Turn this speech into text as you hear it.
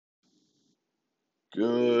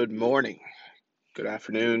Good morning, good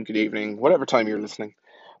afternoon, good evening, whatever time you're listening.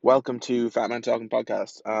 Welcome to Fat Man Talking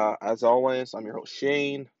Podcast. As always, I'm your host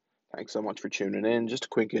Shane. Thanks so much for tuning in. Just a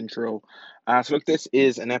quick intro. Look, this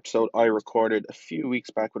is an episode I recorded a few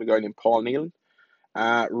weeks back with a guy named Paul Nealon.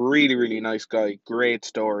 Really nice guy, great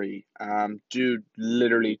story. Dude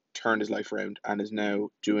literally turned his life around and is now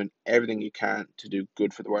doing everything he can to do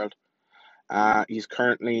good for the world. He's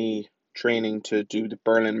currently training to do the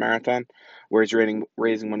Berlin Marathon, where he's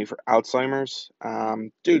raising money for Alzheimer's.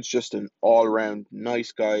 Dude's just an all around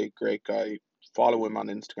nice guy, great guy. Follow him on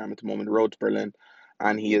Instagram at the moment, Road to Berlin.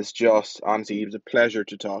 And he is just, honestly, he was a pleasure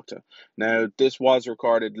to talk to. Now, this was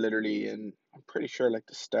recorded literally in, I'm pretty sure, like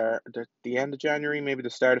the end of January, maybe the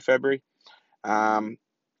start of February. Um,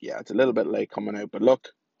 yeah, it's a little bit late coming out, but look,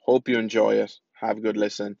 hope you enjoy it. Have a good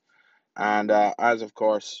listen. And as of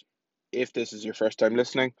course, if this is your first time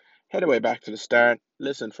listening, head away back to the start,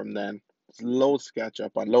 listen from then. There's loads to catch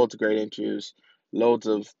up on, loads of great interviews, loads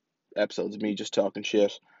of episodes of me just talking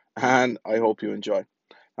shit, and I hope you enjoy.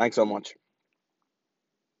 Thanks so much.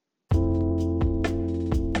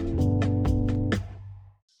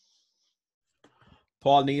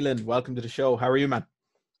 Paul Nealon, welcome to the show. How are you, man?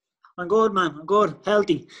 I'm good, man. I'm good.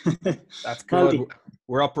 Healthy. That's good. Healthy.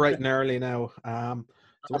 We're up bright and early now.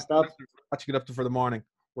 So Stop. what you get up to for the morning?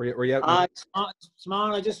 Were you out now?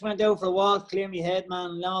 Smart. I just went out for a walk, clear my head,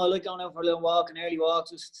 man. Now I like going out for a little walk, an early walk,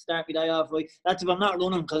 just start my day off right. That's if I'm not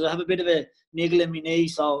running, because I have a bit of a niggle in my knee.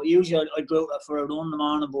 So usually I'd go out for a run in the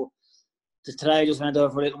morning, but today I just went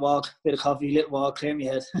out for a little walk, bit of coffee, little walk, clear my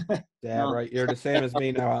head. Yeah, no. Right. You're the same as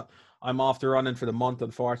me now. I'm off the running for the month.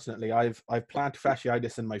 Unfortunately, I've plantar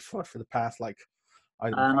fasciitis in my foot for the past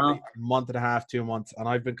probably a month and a half, 2 months, and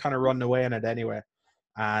I've been kind of running away in it anyway.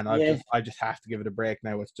 And I just have to give it a break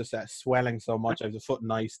now. It's just swelling so much. I have the foot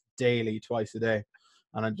in ice daily, twice a day,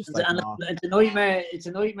 and I'm just it's a nightmare. It's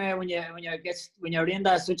a nightmare when you're in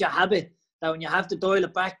that such a habit that when you have to dial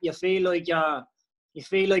it back, you feel like you're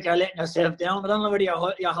letting yourself down. I don't know whether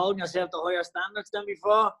you're holding yourself to higher standards than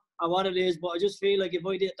before or what it is, but I just feel like if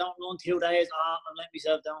I don't run 2 days, I'm letting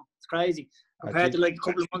myself down. It's crazy. Compared to like a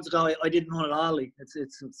couple of months ago, I didn't run at all. Like,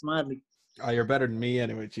 it's madly. Oh, you're better than me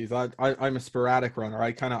anyway. Jeez, I'm a sporadic runner.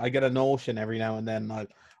 I get a notion every now and then.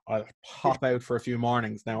 I'll pop out for a few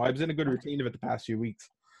mornings. Now I was in a good routine of it the past few weeks,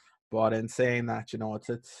 but in saying that,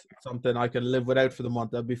 it's something I can live without for the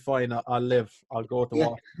month. I'll be fine. I'll live. I'll go with the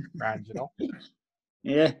walk, grand.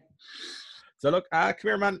 Yeah. So look, come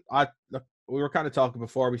here, man. Look, we were kind of talking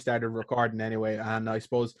before we started recording anyway, and I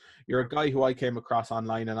suppose you're a guy who I came across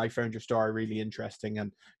online, and I found your story really interesting,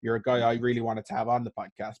 and you're a guy I really wanted to have on the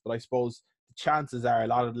podcast. But I suppose the chances are a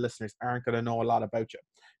lot of the listeners aren't going to know a lot about you.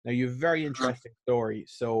 Now, you have a very interesting story,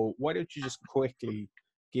 so why don't you just quickly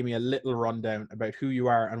give me a little rundown about who you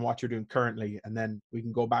are and what you're doing currently, and then we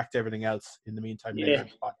can go back to everything else in the meantime later in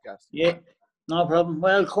the podcast. Yeah. No problem.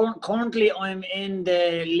 Well, currently I'm in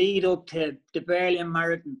the lead up to the Berlin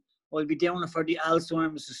Marathon. I'll be doing it for the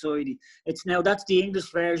Alzheimer's Society. That's the English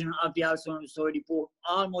version of the Alzheimer's Society, but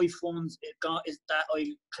all my funds that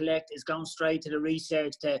I collect is going straight to the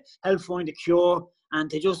research to help find a cure and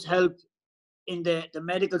to just help in the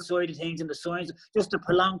medical side of things and the science, just to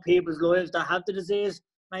prolong people's lives that have the disease,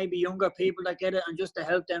 maybe younger people that get it, and just to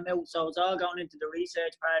help them out. So it's all going into the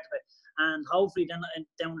research part of it. And hopefully then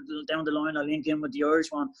down the line I'll link in with the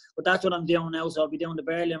Irish one. But that's what I'm doing now. So I'll be doing the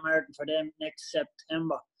Berlin Marathon for them next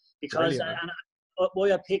September. Because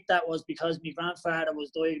why I picked that was because my grandfather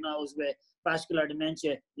was diagnosed with vascular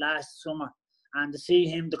dementia last summer. And to see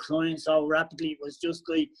him decline so rapidly was just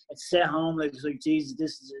like, it set home like, it's like, Jesus,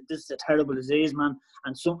 this is a terrible disease, man,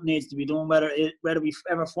 and something needs to be done. Whether we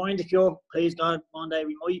ever find a cure, please God, one day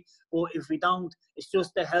we might, but if we don't, it's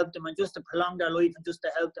just to help them and just to prolong their life and just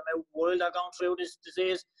to help them out while they're going through this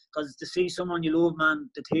disease. Because to see someone you love, man,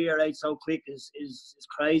 deteriorate so quick is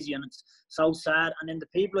crazy, and it's so sad. And then the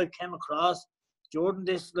people I came across, Jordan,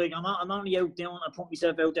 I'm only out doing, I put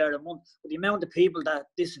myself out there a month, but the amount of people that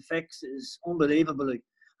this affects is unbelievable,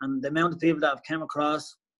 and the amount of people that have come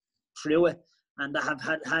across through it, and that have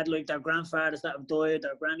had like their grandfathers that have died,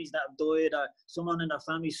 their grannies that have died, or someone in their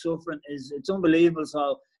family suffering, it's unbelievable.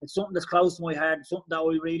 So it's something that's close to my heart, something that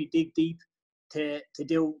I really dig deep to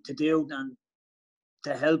do and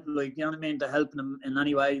to help, like, you know what I mean, to help them in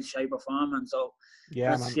any way, shape or form. And so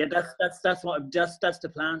that's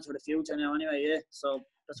the plans for the future now anyway. Yeah, so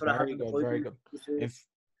that's what I have. Very good. If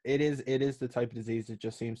it is the type of disease that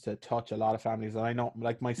just seems to touch a lot of families, and I know,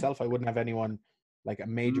 like myself, I wouldn't have anyone like a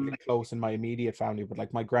majorly close in my immediate family, but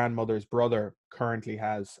like my grandmother's brother currently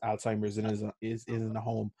has Alzheimer's and is in a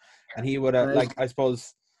home, and he would like, I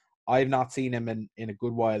suppose I've not seen him in a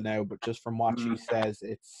good while now, but just from what she says,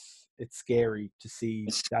 it's scary to see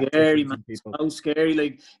It's that scary, difference man. in people. It's so scary.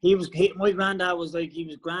 Like my granddad was like, he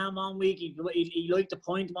was grand 1 week. He liked to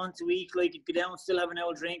point once a week. Like he'd go down, still have an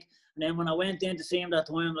old drink. And then when I went in to see him that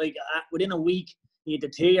time, like within a week, he had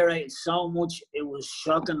deteriorated so much. It was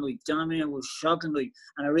shocking. Like, do you know what I mean? It was shocking. Like,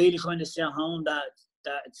 and I really kind of set home that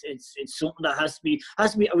it's something that has to be.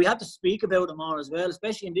 We have to speak about it more as well,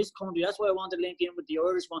 especially in this country. That's why I wanted to link in with the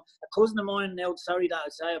Irish one. A cousin of mine now, sorry that I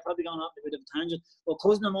say, I've probably gone off a bit of a tangent, but a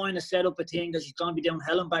cousin of mine has set up a thing that she's going to be doing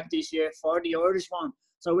Helen back this year for the Irish one.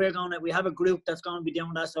 So we have a group that's going to be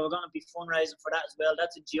doing that. So we're going to be fundraising for that as well.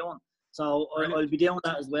 That's in June. So I'll be doing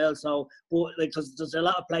that as well. So, but like, because there's a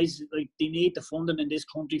lot of places like they need the funding in this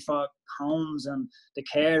country for homes and the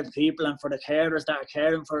care of people and for the carers that are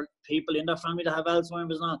caring for people in their family that have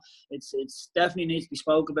Alzheimer's and all. It's definitely needs to be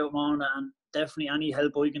spoke about more, and definitely any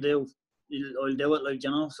help I can do, I'll do it. Like,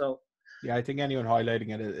 you know, so. Yeah, I think anyone highlighting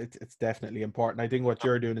it's definitely important. I think what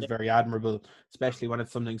you're doing is very admirable, especially when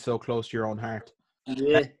it's something so close to your own heart.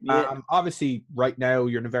 Yeah. Obviously, right now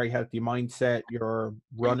you're in a very healthy mindset. You're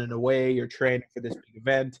running away. You're training for this big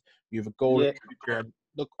event. You have a goal in the future. And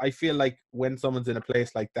look, I feel like when someone's in a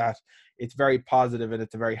place like that, it's very positive and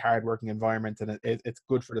it's a very hard-working environment, and it's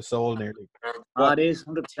good for the soul, nearly. It is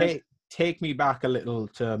 100%. Take me back a little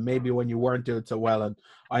to maybe when you weren't doing so well, and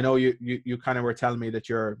I know you kind of were telling me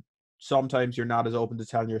that sometimes you're not as open to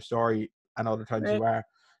telling your story, and other times you are.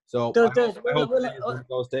 So I hope one of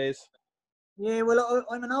those days. Yeah, well,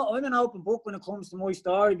 I'm an open book when it comes to my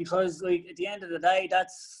story, because, like, at the end of the day,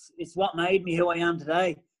 it's what made me who I am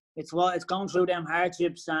today. It's going through them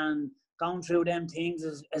hardships and going through them things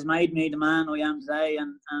has made me the man I am today.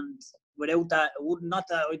 And without that, I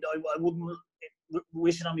wouldn't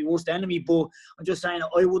wish it on my worst enemy. But I'm just saying,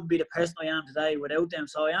 I wouldn't be the person I am today without them.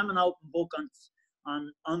 So I am an open book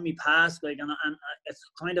on my past, like, and it's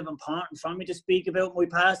kind of important for me to speak about my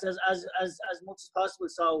past as much as possible.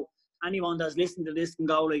 So anyone that's listening to this can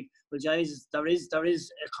go like, well, Jesus, there is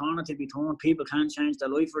a corner to be turned. People can change their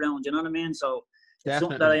life around. You know what I mean? So it's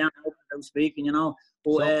something that I am open to speaking. You know,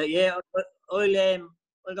 but yeah, I'll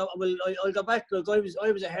go back. Like,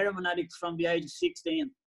 I was a heroin addict from the age of 16.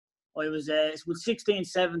 I was with 16,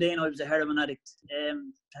 17. I was a heroin addict.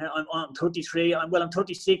 I'm 33. I'm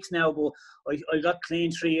 36 now, but I got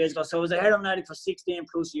clean 3 years ago. So I was a heroin addict for 16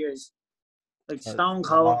 plus years, like stone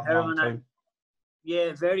cold heroin addict.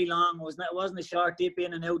 Yeah, very long. It wasn't a short dip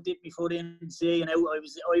in and out, dip my foot in and see and out. I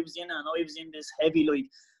was in this heavy, like,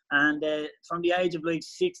 and from the age of like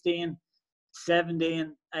 16,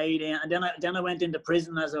 17, 18, and then I went into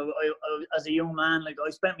prison as a young man. Like,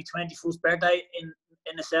 I spent my 21st birthday in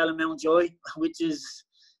a cell in Mountjoy, which is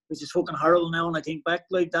fucking horrible now. And I think back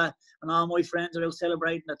like that, and all my friends are out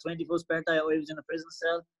celebrating their 21st birthday. I was in a prison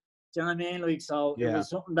cell. Do you know what I mean? Like, so it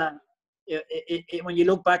was something that. When you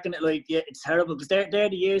look back on it, like, yeah, it's terrible, because they're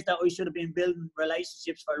the years that I should have been building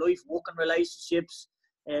relationships for life, working relationships,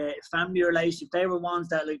 family relationships. They were ones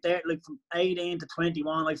that, like, they're like from 18 to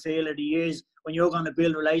 21, I feel, are the years when you're going to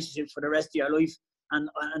build relationships for the rest of your life. And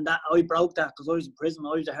that I broke that because I was in prison.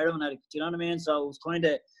 I was a heroin addict. Do you know what I mean? So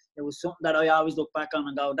it was something that I always look back on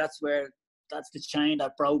and go, that's the chain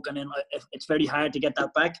that broke, and then it's very hard to get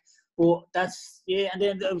that back. But and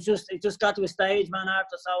then it just got to a stage, man,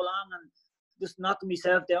 after so long, and just knocking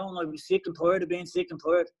myself down. I was sick and tired of being sick and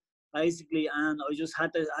tired, basically, and I just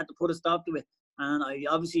had to put a stop to it. And I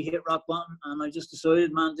obviously hit rock bottom, and I just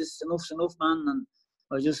decided, man, enough's enough, man. And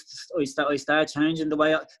I started changing the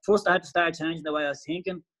way. First, I had to start changing the way I was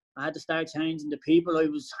thinking. I had to start changing the people I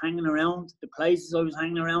was hanging around, the places I was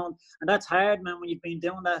hanging around, and that's hard, man. When you've been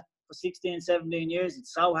doing that for 16, 17 years,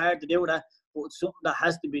 it's so hard to do that. But it's something that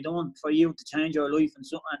has to be done for you to change your life, and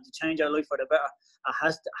to change your life for the better. It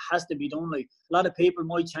has to be done. Like, a lot of people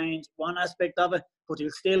might change one aspect of it, but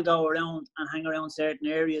they'll still go around and hang around certain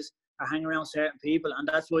areas or hang around certain people, and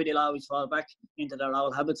that's why they'll always fall back into their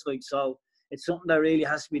old habits. Like, so it's something that really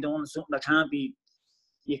has to be done. It's something that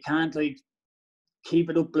you can't like keep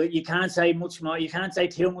it up. Like, you can't say much more. You can't say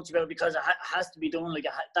too much about it, because it has to be done. Like,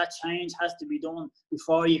 that change has to be done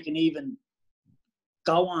before you can even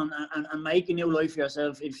go on and make a new life for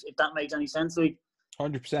yourself, if that makes any sense. Like,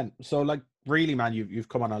 100%. So, like, really, man, you've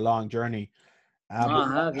come on a long journey.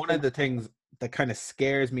 One of the things that kind of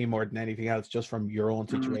scares me more than anything else, just from your own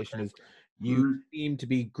situation, is you seem to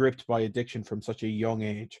be gripped by addiction from such a young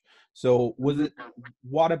age. So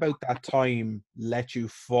what about that time let you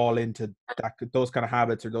fall into those kind of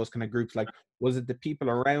habits or those kind of groups? Like, was it the people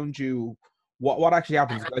around you? What actually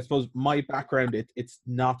happens? I suppose my background, it's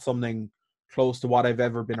not something close to what I've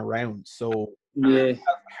ever been around. So Yeah.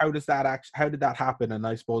 How does that how did that happen? And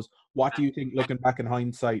I suppose, what do you think, looking back in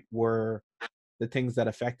hindsight, were the things that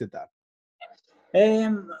affected that?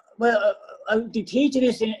 Well, they teach you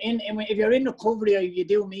this if you're in recovery or you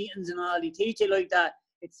do meetings and all, they teach you like that.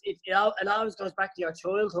 It always goes back to your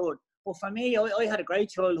childhood. But for me, I had a great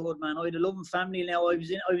childhood, man. I had a loving family. Now I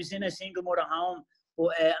was in a single mother home,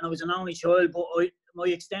 but and I was an only child. But my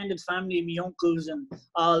extended family, my uncles and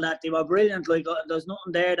all that, they were brilliant. Like there's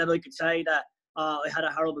nothing there that I could say that I had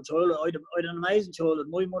a horrible childhood. I had an amazing childhood.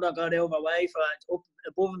 My mother got out of her way for it, up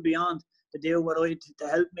above and beyond to do what to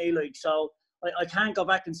help me. Like so. I can't go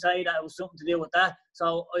back and say that it was something to do with that.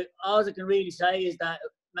 So all I can really say is that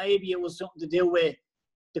maybe it was something to do with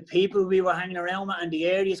the people we were hanging around with and the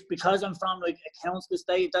areas. Because I'm from like a council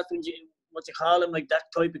estate, that's what you call them, like that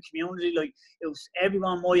type of community. Like it was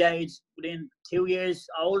everyone my age, within 2 years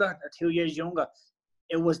older or 2 years younger.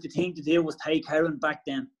 It was the thing to do was take heroin back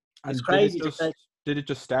then. It's and crazy. Did it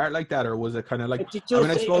just start like that, or was it kind of like? I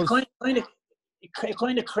suppose it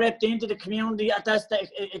kind of crept into the community at that stage.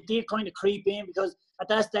 It did kind of creep in, because at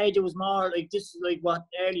that stage it was more like this, like what,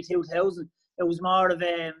 early 2000. It was more of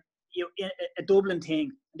a Dublin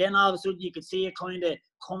thing. And then all of a sudden you could see it kind of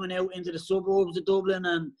coming out into the suburbs of Dublin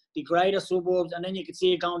and the greater suburbs, and then you could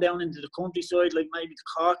see it going down into the countryside, like maybe to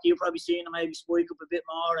Cork. You're probably seeing it maybe spike up a bit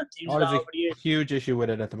more and things like that over the years. Huge issue with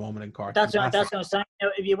it at the moment in Cork. That's what I'm saying. Now,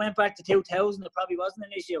 if you went back to 2000, it probably wasn't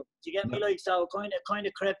an issue. Do you get me? Like, so it kind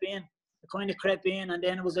of crept in. And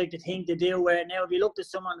then it was like the thing to do. Where now, if you looked at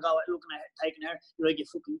someone looking at taking her, you're like,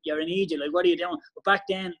 you're an idiot. Like, what are you doing? But back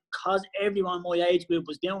then, because everyone my age group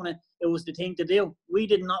was doing it, it was the thing to do. We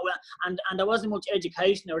did not, and there wasn't much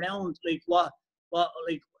education around like what's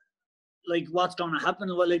going to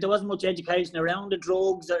happen. Well, like there wasn't much education around the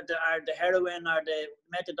drugs or the heroin or the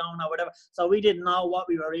methadone or whatever. So we didn't know what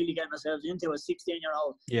we were really getting ourselves into as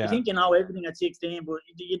 16-year-old. Yeah. You think you know everything at 16, but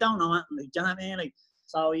you don't know anything. Like, do you know what I mean? Like,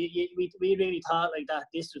 so we really thought like that.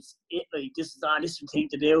 This was it. Like this is the thing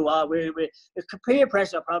to do. The peer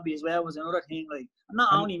pressure probably as well was another thing. Like,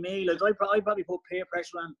 not only me. Like I probably put peer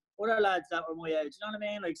pressure on other lads that were my age. You know what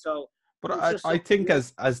I mean? Like so. But I think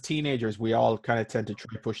as teenagers, we all kind of tend to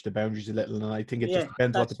try to push the boundaries a little, and I think it just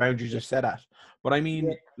depends what the boundaries are set at. But I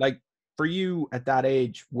mean, like for you at that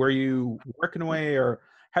age, were you working away, or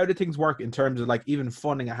how did things work in terms of like even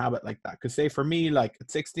funding a habit like that? Because say for me, like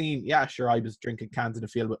at 16, yeah, sure, I was drinking cans in the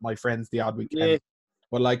field with my friends the odd weekend. Yeah.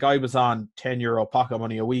 But like I was on €10 pocket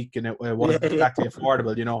money a week, and it wasn't exactly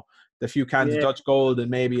affordable, you know. The few cans of Dutch Gold and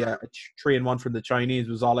maybe a 3-in-1 from the Chinese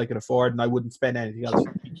was all I could afford, and I wouldn't spend anything else.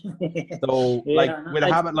 So, like with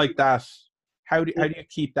a habit like that, how do you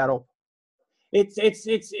keep that up?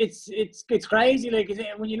 It's crazy. Like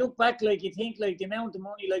when you look back, like you think like the amount of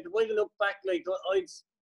money. Like if I look back, like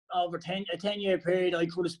over a 10-year period, I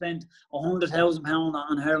could have spent £100,000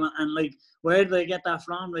 on heroin, and like where did I get that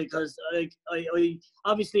from? Like, because like I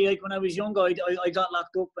obviously, like when I was younger, I got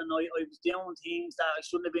locked up and I was doing things that I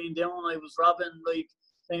shouldn't have been doing. I was robbing. Like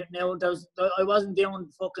now I wasn't doing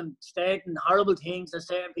fucking starting horrible things that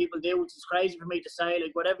certain people do, which is crazy for me to say.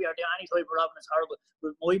 Like whatever you're doing, any type of robbing is horrible.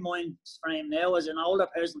 With my mind frame now as an older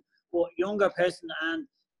person, but younger person, and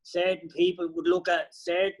certain people would look at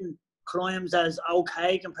certain crimes as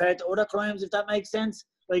okay compared to other crimes, if that makes sense.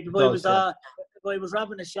 Like if I was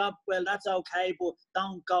robbing a shop, well, that's okay, but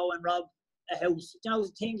don't go and rob a house. You know,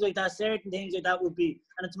 things like that. Certain things like that would be,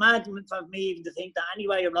 and it's mad for me even to think that any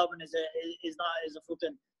way of robbing is a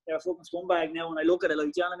fucking, they're a fucking scumbag now when I look at it.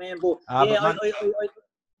 Like, do you know what I mean? But I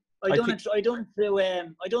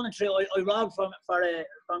robbed from my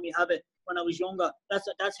habit when I was younger.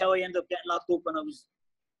 That's how I ended up getting locked up when I was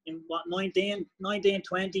in 19,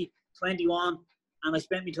 20, 21, and I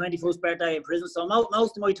spent my 21st birthday in prison. So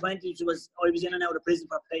most of my 20s I was in and out of prison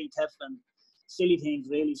for petty theft and silly things,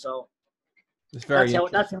 really. So it's very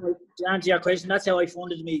that's how to answer your question. That's how I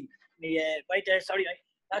funded me right there. Sorry,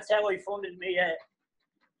 that's how I funded me.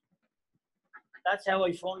 That's how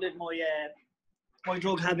I funded my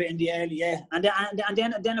drug habit in the early and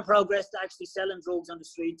then I progressed to actually selling drugs on the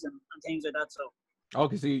streets and things like that. So.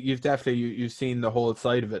 Okay, so you've seen the whole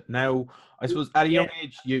side of it. Now, I suppose at a young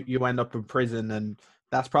age, you end up in prison, and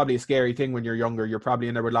that's probably a scary thing when you're younger. You're probably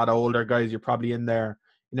in there with a lot of older guys. You're probably in there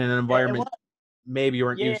in an environment maybe you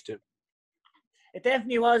weren't used to. It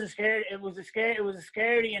definitely was a scary. It was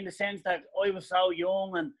scary in the sense that I was so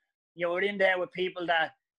young, and you were in there with people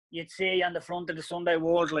that you'd see on the front of the Sunday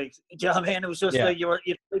World. Like, do you know what I mean? It was just like you'd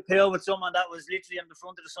pill with someone that was literally on the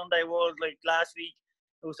front of the Sunday World, like last week.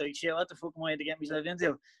 It was like, shit, what the fuck am I to get myself into?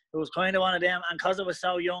 It was kind of one of them, and because I was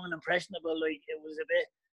so young and impressionable, like it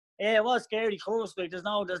Yeah, it was scary, of course. Like, there's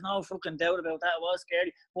no fucking doubt about that. It was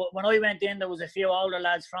scary. But when I went in, there was a few older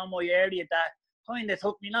lads from my area that kind of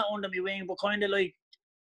took me, not under my wing, but kind of like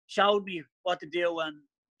showed me what to do, and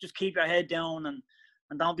just keep your head down, and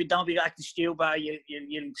don't be acting stupid.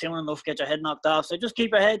 You soon enough get your head knocked off. So just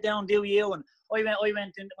keep your head down, do you. And I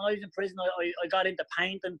went in when I was in prison. I got into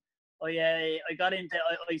painting. I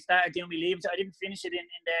started doing my leaving. I didn't finish it in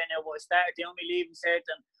there now, but I started doing my leaving cert,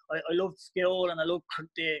 and I loved school, and I loved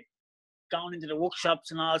going into the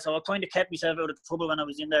workshops and all. So I kind of kept myself out of trouble when I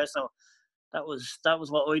was in there. So that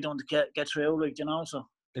was what I done to get through, like, you know. So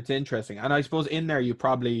it's interesting, and I suppose in there you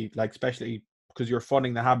probably, like, especially because you're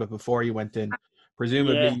funding the habit before you went in,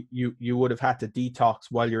 presumably you would have had to detox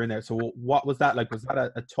while you're in there. So what was that like? Was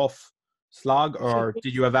that a tough slog, or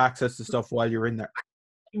did you have access to stuff while you're in there?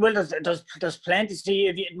 Well, there's plenty. See,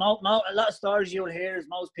 if a lot of stories you'll hear is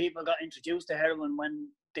most people got introduced to heroin when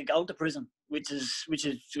they go to prison, which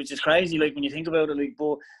is crazy. Like, when you think about it, like,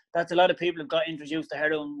 but that's a lot of people have got introduced to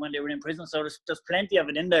heroin when they were in prison. So there's plenty of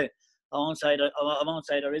it in there. I won't say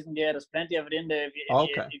there isn't. Yeah, there's plenty of it in there if you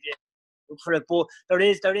look for it. But there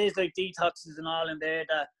is like detoxes and all in there,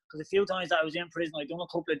 that because a few times that I was in prison, I done a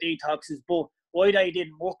couple of detoxes. But why they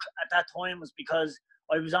didn't work at that time was because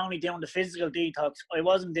I was only doing the physical detox. I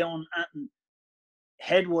wasn't doing anything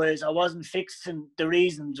headways. I wasn't fixing the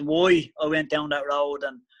reasons why I went down that road.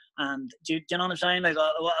 And do you know what I'm saying? Like,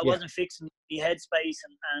 I wasn't fixing the headspace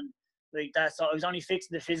and like that. So I was only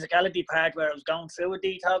fixing the physicality part where I was going through a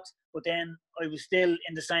detox, but then I was still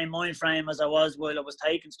in the same mind frame as I was while I was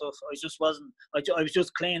taking stuff. I just wasn't. I was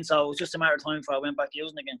just clean, so it was just a matter of time before I went back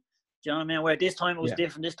using again. Do you know what I mean? Where this time it was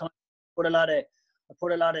different. This time I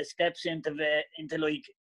put a lot of steps into like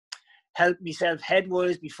help myself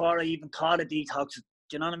headwise before I even thought of detoxing.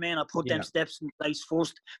 Do you know what I mean? I put them steps in place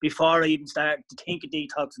first before I even started to think of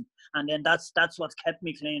detoxing, and then that's what's kept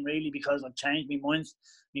me clean, really, because I've changed my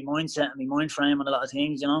mindset and my mind frame and a lot of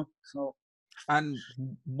things, you know. So. And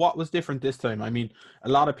what was different this time? I mean, a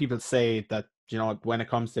lot of people say that, you know, when it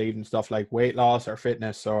comes to even stuff like weight loss or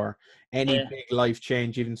fitness or any big life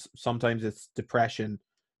change, even sometimes it's depression,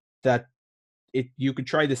 that you could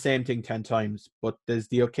try the same thing 10 times, but there's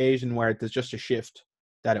the occasion where there's just a shift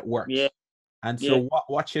that it works. Yeah. And so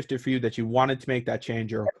what shifted for you that you wanted to make that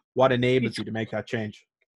change, or what enabled you to make that change?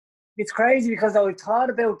 It's crazy because I've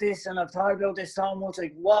thought about this so much,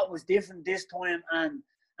 like what was different this time, and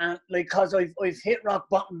like, because I've hit rock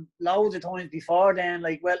bottom loads of times before then.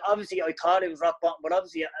 Like, well, obviously I thought it was rock bottom, but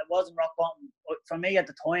obviously it wasn't rock bottom for me at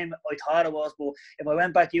the time. I thought it was, but if I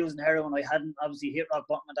went back using heroin, I hadn't obviously hit rock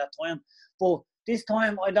bottom at that time. But this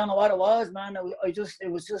time, I don't know what it was, man.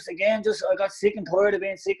 It was just again, I got sick and tired of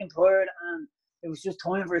being sick and tired, and it was just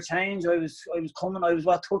time for a change. I was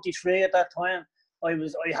 33 at that time. I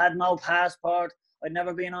had no passport. I'd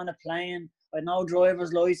never been on a plane. I had no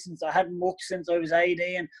driver's license. I hadn't worked since I was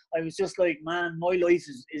 18. I was just like, man, my life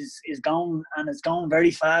is going, and it's going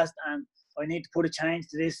very fast, and I need to put a change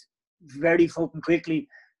to this very fucking quickly.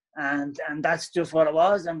 And that's just what it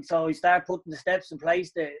was. And so I started putting the steps in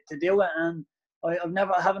place to do it, and I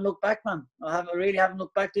haven't looked back, man. I really haven't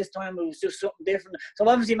looked back this time. It was just something different. So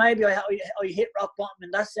obviously maybe I hit rock bottom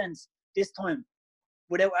in that sense this time,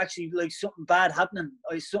 without actually like something bad happening.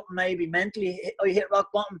 Something maybe mentally I hit rock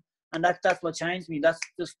bottom, and that's what changed me. That's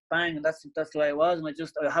just bang, and that's the way it was. And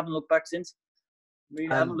I haven't looked back since. Really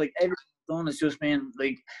haven't. Like, everything I've done has just been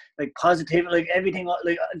like positive. Like, everything,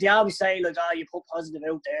 like they always say, like, you put positive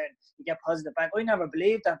out there and you get positive back. I never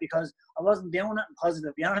believed that because I wasn't doing it in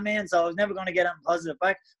positive. You know what I mean? So I was never going to get anything positive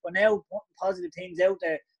back. But now putting positive things out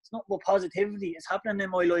there, it's not about positivity. It's happening in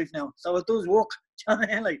my life now, so it does work. Do you know what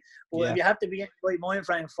I mean? Like, but you have to be in the right mind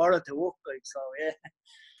frame for it to work. Like, so yeah.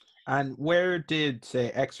 And where did,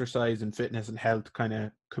 say, exercise and fitness and health kind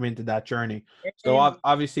of come into that journey? So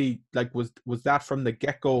obviously, like, was that from the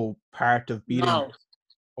get-go part of beating? No.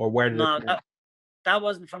 Or where did it that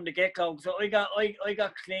wasn't from the get-go. So I got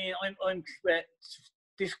clean. I'm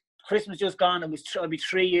this Christmas just gone. I'll be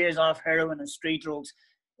 3 years off heroin and street drugs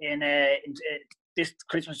in this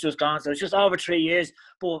Christmas just gone. So it's just over 3 years.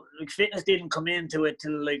 But like, fitness didn't come into it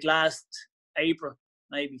till like last April,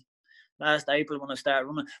 maybe. Last April when I started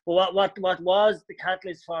running. But what was the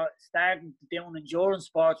catalyst for starting doing endurance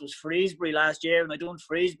sports was Freesbury last year, and I done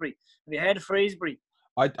Freesbury. Have you heard of Freesbury?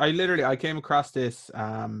 I came across this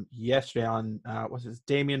yesterday on was it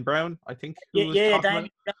Damien Brown, I think? Damien.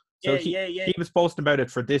 So he was posting about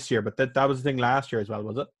it for this year, but that was the thing last year as well,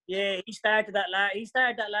 was it? Yeah, he started that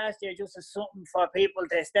last year just as something for people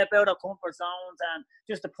to step out of comfort zones and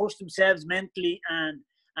just to push themselves mentally and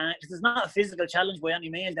And it's not a physical challenge by any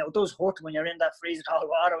means. Now, it does hurt when you're in that freezing cold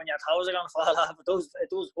water, when your toes are going to fall off. It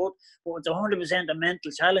does hurt, but it's 100% a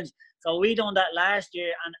mental challenge. So we done that last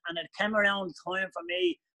year, and it came around the time for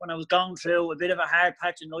me when I was going through a bit of a hard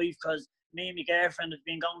patch in life, because me and my girlfriend had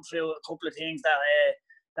been going through a couple of things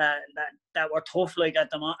that were tough, like at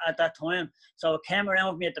that time. So it came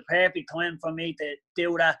around for me at the perfect time for me to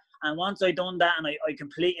do that. And once I done that and I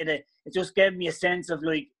completed it, it just gave me a sense of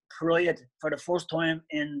like pride for the first time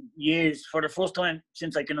in years, for the first time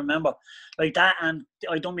since I can remember, like that. And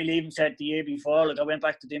I done my leaving cert the year before, like I went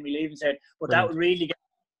back to do my leaving cert, but Brilliant. That would really get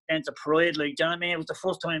a sense of pride, like, do you know what I mean? It was the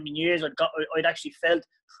first time in years I'd actually felt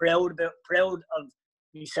proud of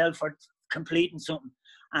myself for completing something.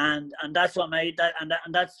 And that's what made that, and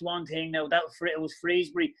that's one thing. Now that it was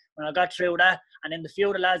Freesbury when I got through that, and then the few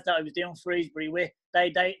of the lads that I was doing Freesbury with, they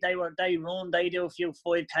do a few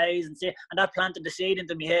 5Ks and that planted the seed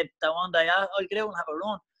into my head that one day I'll get out and have a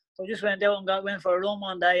run. So I just went out and went for a run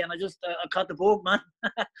one day, and I caught the bug, man.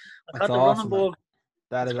 I caught the running bug.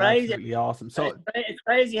 That is absolutely awesome. So it's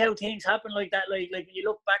crazy how things happen like that. Like when you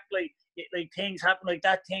look back, like things happen like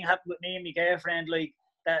that. Thing happened with me and my girlfriend, like.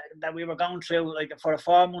 That we were going through, like for a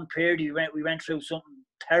 4-month period, we went through something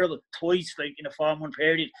terrible twice, like in a 4-month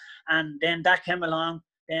period, and then that came along.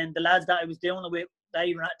 Then the lads that I was doing it with,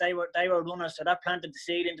 they were runners, so that planted the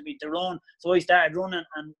seed into me to run. So I started running,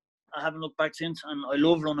 and I haven't looked back since. And I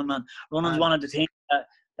love running, man. Running's one of the things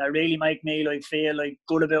that really make me like feel like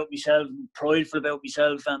good about myself, and prideful about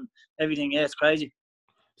myself, and everything. Yeah, it's crazy.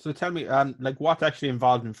 So tell me, like, what's actually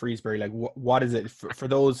involved in Freesbury? Like, what is it for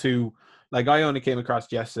those who? Like, I only came across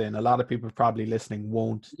yesterday, and a lot of people probably listening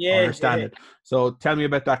won't understand it. So tell me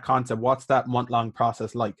about that concept. What's that month-long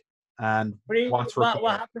process like? And what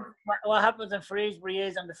happens in Freesbury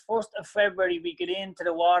is on the 1st of February, we get into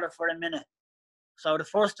the water for a minute. So the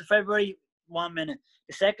 1st of February, 1 minute.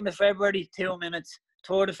 The 2nd of February, 2 minutes.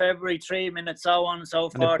 3rd of February, 3 minutes, so on and so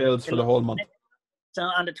forth. And it builds for the whole month. So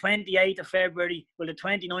on the 28th of February, well, the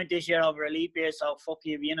 29th this year over a leap year, so fuck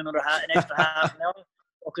you, be in an extra half an hour.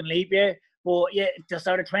 Fucking leap year. But yeah,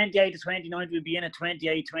 so the 28th to 29th we'll be in at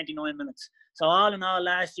 29 minutes. So all in all,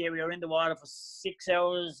 last year we were in the water for 6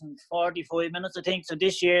 hours and 45 minutes, I think. So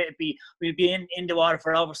this year we'll be in the water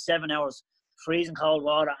for over 7 hours, freezing cold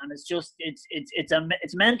water, and it's just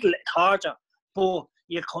it's mental torture, but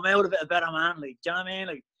you come out of it a better man. Like, do you know what I mean?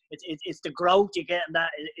 Like, it's the growth you get, and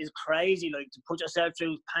that is crazy. Like, to put yourself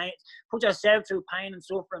through pain and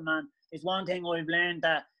suffering, man, is one thing I've learned,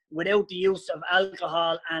 that without the use of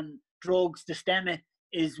alcohol and drugs, the stomach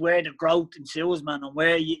is where the growth ensues, man, and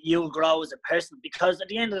where you'll grow as a person. Because at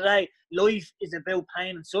the end of the day, life is about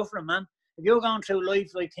pain and suffering, man. If you're going through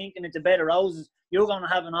life like thinking it's a bed of roses, you're going to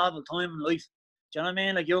have an awful time in life. Do you know what I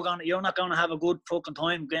mean? Like, you're not going to have a good fucking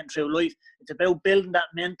time getting through life. It's about building that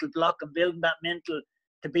mental block and building that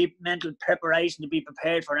mental preparation to be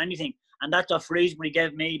prepared for anything. And that's what Freesbury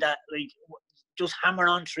gave me, that, like, just hammer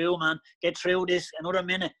on through, man. Get through this. Another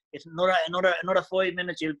minute. It's another 5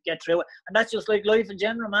 minutes. You'll get through it. And that's just like life in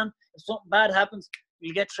general, man. If something bad happens,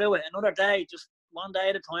 you'll get through it. Another day, just one day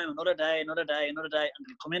at a time. Another day, and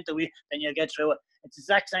you'll come into it, then you'll get through it. It's the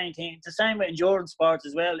exact same thing. It's the same with endurance sports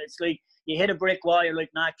as well. It's like you hit a brick wall. You're like,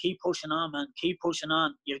 nah, keep pushing on, man. Keep pushing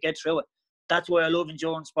on. You'll get through it. That's why I love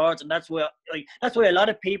endurance sports, and that's why a lot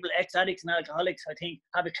of people, ex-addicts and alcoholics, I think,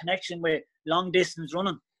 have a connection with long distance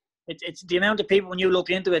running. It's the amount of people, when you look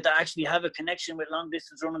into it, that actually have a connection with long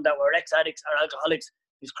distance running that were ex-addicts or alcoholics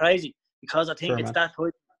is crazy, because I think it's that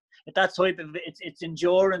type of it's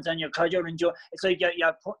endurance, and it's like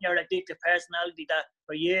you're putting your addictive personality that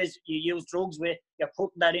for years you use drugs with, you're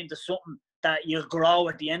putting that into something that you'll grow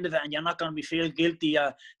at the end of it, and you're not going to feel guilty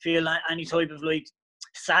or feel any type of like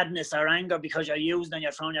sadness or anger because you're used and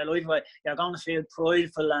you're throwing your life away. You're going to feel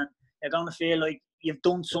prideful, and you're going to feel like you've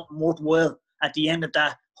done something worthwhile at the end of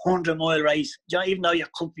that 100-mile race. Even though you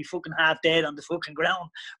could be fucking half dead on the fucking ground,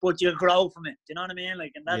 but you'll grow from it. Do you know what I mean?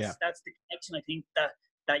 Like, and that's the connection, I think,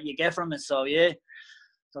 that you get from it. So yeah,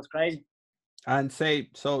 so it's crazy. And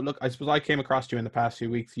look, I suppose I came across you in the past few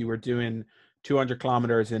weeks. You were doing 200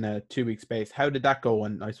 kilometers in a 2-week space. How did that go?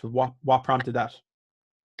 And I suppose what prompted that?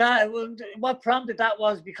 What prompted that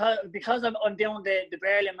was because I'm doing the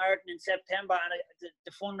Berlin Marathon in September, and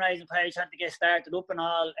the fundraising page had to get started up and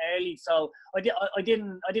all early. So I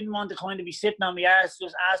didn't want to kind of be sitting on my arse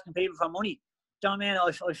just asking people for money. Do you know what I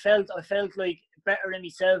mean? I felt like better in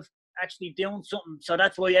myself actually doing something. So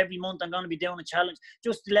that's why every month I'm going to be doing a challenge,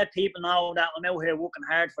 just to let people know that I'm out here working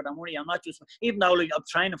hard for the money. I'm not just, even though like I'm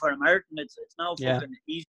training for a marathon, it's no fucking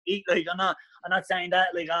easy. Like, I'm not saying that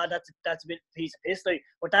like, that's a bit piece of piss, like,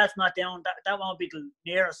 but that's not down. That won't be till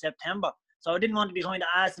nearer September. So I didn't want to be kind of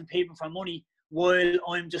asking people for money while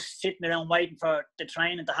I'm just sitting around waiting for the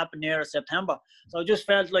training to happen near September. So I just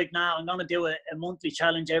felt like, I'm going to do a monthly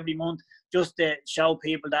challenge every month just to show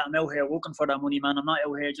people that I'm out here working for that money, man. I'm not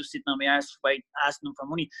out here just sitting on my arse asking them for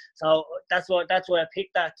money. So that's why I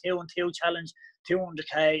picked that 2 and 2 challenge,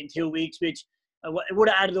 200k in 2 weeks, which it would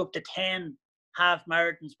have added up to 10 half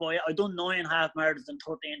marathons. But I done 9 half marathons in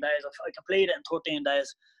 13 days. I completed it in 13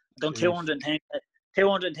 days. I done 210k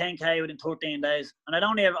within 13 days, and I'd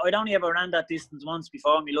only ever ran that distance once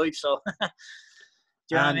before in my life. So, do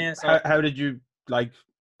you know what I mean? So, how did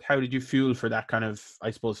you feel for that kind of,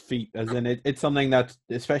 I suppose, feat? As in, it's something that,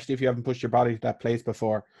 especially if you haven't pushed your body to that place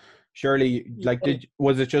before, surely,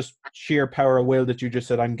 was it just sheer power of will that you just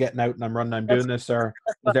said, I'm getting out and I'm running, I'm doing this, or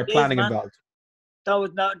was there planning involved? There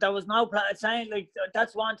was no plan. It's saying, like,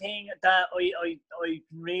 that's one thing that I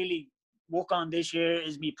really work on this year,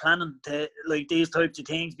 is me planning to, like, these types of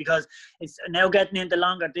things, because it's now getting into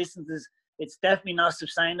longer distances. It's definitely not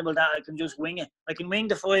sustainable that I can just wing it. I can wing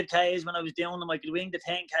the 5Ks when I was doing them. I could wing the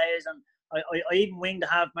 10Ks, and I even winged the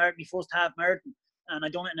half marathon, my first half marathon, and I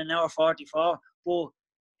done it in an hour 44. But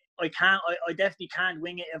I definitely can't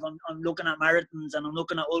wing it if I'm looking at marathons and I'm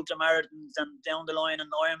looking at ultra marathons and down the line and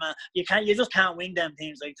Ironman. You just can't wing them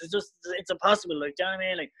things. Like, it's impossible. Like, do you know what I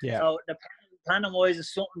mean? Like, yeah. So the planning wise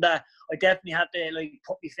is something that I definitely have to, like,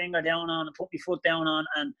 put my finger down on and put my foot down on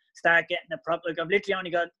and start getting it proper. Like, I've literally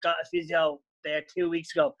only got a physio there 2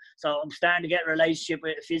 weeks ago, so I'm starting to get a relationship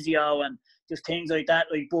with a physio and just things like that.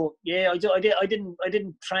 Like, but yeah, I didn't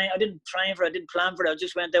train for it. I didn't plan for it. I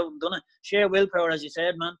just went out and done it. Sheer willpower, as you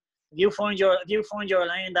said, man. If you find your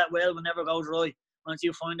lane, that well will never go dry. Once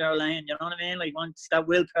you find your lane, you know what I mean? Like, once that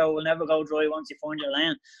willpower will never go dry once you find your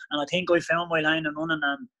lane. And I think I found my lane and running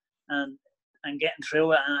and getting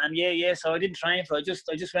through it. And yeah. So I didn't train for it.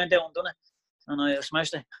 I just went out and done it, and I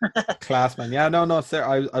smashed it. Class, man. Yeah, no, sir.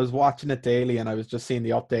 I was watching it daily, and I was just seeing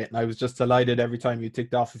the update, and I was just delighted every time you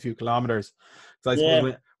ticked off a few kilometers. So I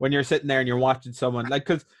suppose when you're sitting there and you're watching someone, like,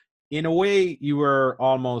 because in a way you were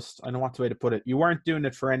almost, I don't know what's the way to put it, you weren't doing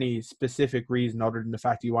it for any specific reason other than the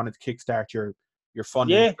fact that you wanted to kickstart your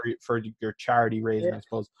funding for your charity raising, I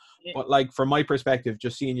suppose. But, like, from my perspective,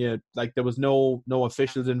 just seeing you, like, there was no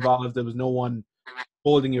officials involved, there was no one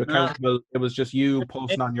holding you accountable. It was just you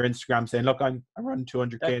posting on your Instagram saying, look, I'm running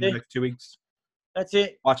 200k in the next 2 weeks. That's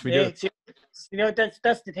it. Watch me do it. You know,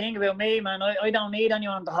 that's the thing about me, man. I don't need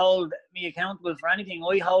anyone to hold me accountable for anything.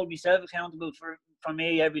 I hold myself accountable for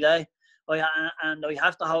me every day. And I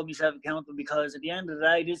have to hold myself accountable, because at the end of the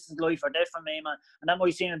day, this is life or death for me, man. And that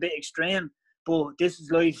might seem a bit extreme, but this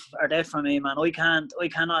is life or death for me, man. I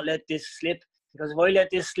cannot let this slip, because if I let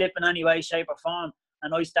this slip in any way, shape or form,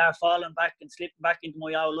 and I start falling back and slipping back into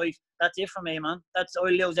my old life, that's it for me, man. I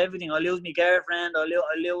lose everything. I lose my girlfriend. I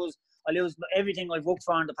lose everything I've worked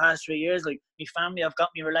for in the past 3 years. Like, my family, I've got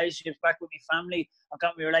my relationships back with my family. I've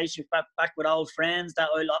got my relationships back with old friends that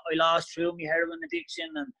I lost through my heroin addiction,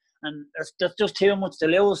 and there's just too much to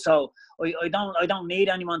lose. So I don't need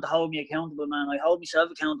anyone to hold me accountable, man. I hold myself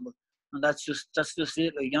accountable. And that's just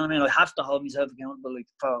it. Like, you know what I mean? I have to hold myself accountable, like,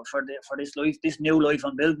 for this life, this new life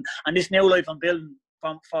I'm building, and this new life I'm building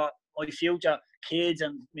for my future kids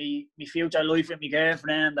and me future life with my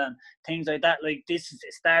girlfriend and things like that. Like, it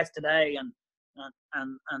starts today, and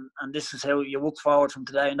this is how you work forward from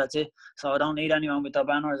today, and that's it. So I don't need anyone with their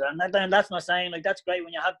banners. And that's not saying, like, that's great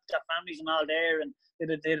when you have their families and all there, and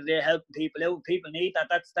they're helping people out. People need that.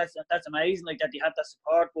 That's amazing. Like, that you have that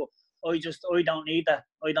support, but I don't need that.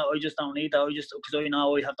 I just don't need that. Because I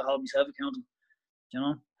know I have to hold myself accountable. You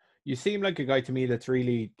know. You seem like a guy to me that's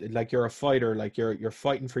really, like, you're a fighter. Like, you're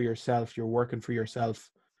fighting for yourself. You're working for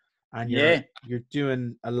yourself, and you're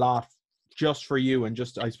doing a lot just for you. And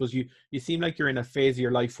just, I suppose you seem like you're in a phase of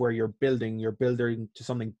your life where you're building to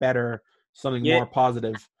something better, something more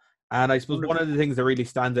positive. And I suppose one of the things that really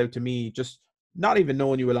stands out to me, just not even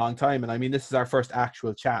knowing you a long time, and I mean, this is our first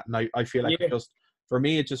actual chat, and I feel like for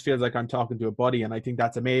me, it just feels like I'm talking to a buddy, and I think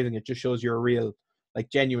that's amazing. It just shows you're a real, like,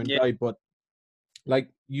 genuine guy. But, like,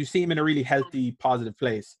 you seem in a really healthy, positive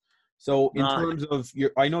place. So in terms of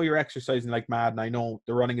I know you're exercising like mad, and I know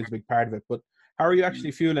the running is a big part of it, but how are you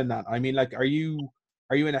actually feeling that? I mean, like, are you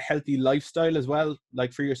in a healthy lifestyle as well?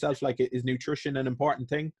 Like, for yourself, like, is nutrition an important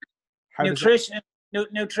thing? Nutrition,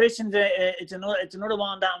 it's another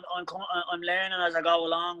one that I'm learning as I go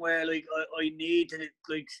along, where, like, I need to,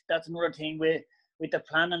 like, that's another thing with the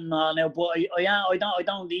planning and all now. But I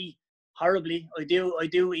don't eat horribly. I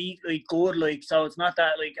do eat, like, good, like, so it's not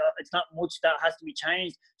that, like, it's not much that has to be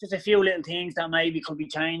changed. Just a few little things that maybe could be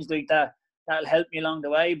changed, like that'll help me along the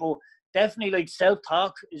way. But definitely like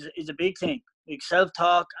self-talk is a big thing. Like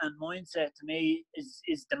self-talk and mindset to me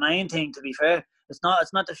is the main thing, to be fair. It's not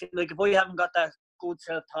like if I haven't got that good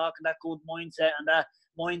self-talk and that good mindset and that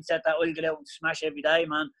mindset that I'll get out and smash every day,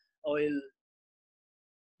 man,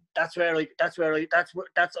 that's I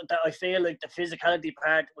feel like the physicality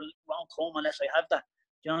part won't come unless I have that.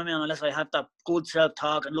 Do you know what I mean? Unless I have that good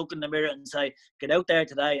self-talk and look in the mirror and say, get out there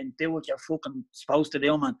today and do what you're fucking supposed to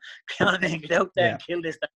do, man. You know what I mean? Get out there and kill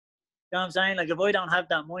this. You know what I'm saying? Like, if I don't have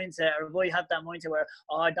that mindset, or if I have that mindset where,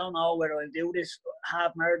 I don't know whether I'll do this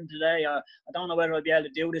half marathon today, or I don't know whether I'll be able to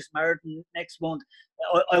do this marathon next month,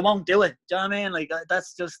 I won't do it. Do you know what I mean? Like,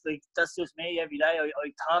 that's just me every day.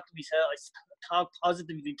 I talk to myself. I talk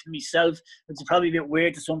positively to myself. It's probably a bit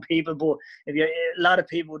weird to some people, but a lot of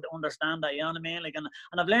people would understand that. You know what I mean? Like, and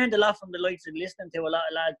I've learned a lot from the likes of listening to a lot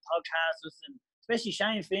of podcasts and especially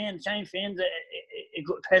Shane Finn. Shane Finn's a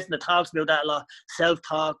good person that talks about that a lot,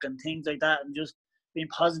 self-talk and things like that, and just being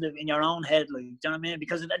positive in your own head. Like, do you know what I mean?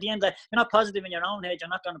 Because at the end of the day, if you're not positive in your own head, you're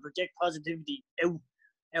not going to project positivity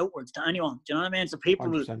outwards to anyone. Do you know what I mean? So people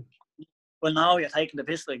will know you're taking the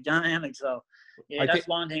piss. Like, do you know what I mean? Like, so yeah, that's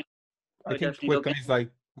one thing. I think with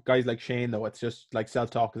guys like Shane, though, it's just like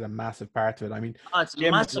self-talk is a massive part of it. I mean, it's a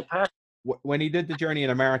massive part. When he did the journey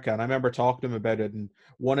in America, and I remember talking to him about it, and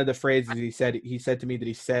one of the phrases he said to me that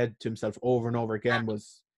he said to himself over and over again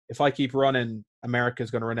was, if I keep running,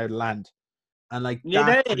 America's going to run out of land. And like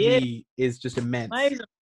that to me is just immense. Amazing.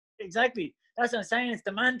 Exactly. That's what I'm saying. It's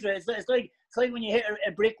the mantra. It's like when you hit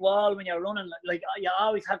a brick wall when you're running. Like, you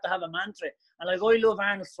always have to have a mantra. And like, I love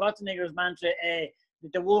Arnold Schwarzenegger's mantra.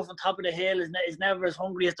 The wolf on top of the hill is never as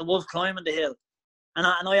hungry as the wolf climbing the hill. And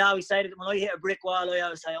I always say that when I hit a brick wall, I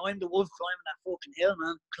always say, I'm the wolf climbing that fucking hill,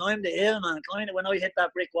 man. Climb the hill, man. Climb it. When I hit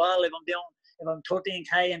that brick wall, if I'm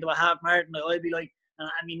 13K into a half marathon, I'd be like, and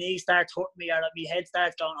my knee starts hurting me, or my head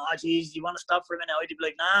starts going, oh, jeez, you want to stop for a minute? I'd be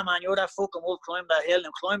like, nah, man, you're that fucking wolf, climb that hill, now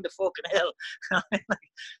climb the fucking hill.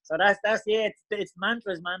 So it's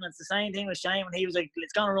mantras, man. It's the same thing with Shane when he was like,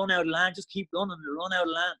 it's going to run out of land, just keep running, it'll run out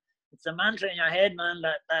of land. It's a mantra in your head, man,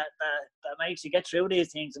 that makes you get through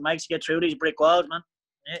these things. It makes you get through these brick walls, man.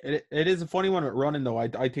 Yeah. It is a funny one with running, though.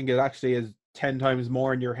 I think it actually is 10 times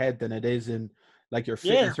more in your head than it is in like your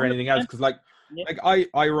fitness or anything else. Because like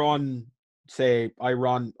I run,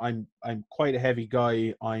 I'm quite a heavy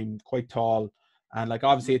guy. I'm quite tall, and like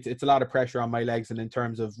obviously it's a lot of pressure on my legs. And in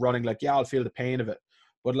terms of running, like I'll feel the pain of it.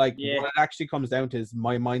 But like what it actually comes down to is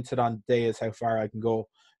my mindset on the day is how far I can go.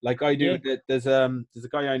 Like I do, there's a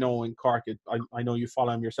guy I know in Cork. I know you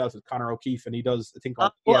follow him yourself. It's Conor O'Keefe, and he does a thing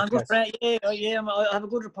called EFS. I'm good friend. I have a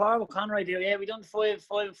good rapport with Conor. I do. Yeah, we done 5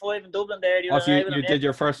 in Dublin there. So you did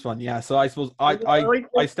your first one, yeah. So I suppose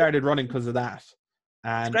I started running because of that,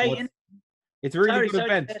 and it's great. It's a really good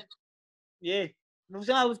event. Yeah. It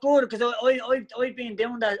was good because I've been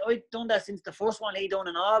doing that. I've done that since the first one he done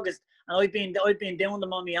in August, and I've been doing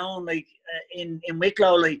them on my own, like in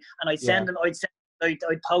Wicklow, like, and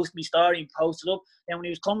I'd post my story and post it up. Then when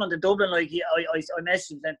he was coming to Dublin, like I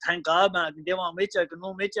messaged him, thank God, man, I can do one with you. I can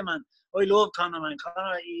run with you, man. I love Conor, man.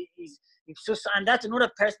 Conor, he's just, and that's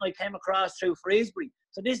another person I came across through Freesbury.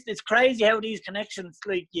 So it's crazy how these connections,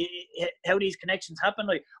 happen.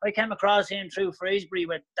 Like, I came across him through Freesbury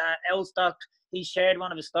with Elstock. He shared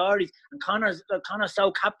one of his stories, and Conor's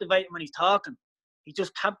so captivating when he's talking. He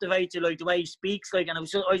just captivates you, like the way he speaks, like, and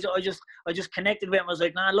I just connected with him. I was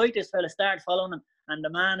like, nah, I like this fella. Started following him, and the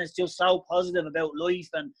man is just so positive about life,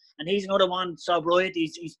 and he's another one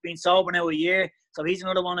sobriety. He's been sober now a year, so he's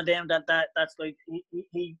another one of them that's like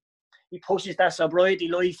he pushes that sobriety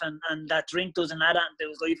life, and that drink doesn't add to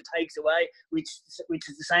his life, it takes away, which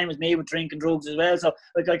is the same as me with drinking drugs as well. So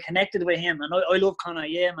like, I connected with him, and I love Conor.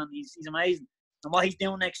 Yeah, man, he's amazing, and what he's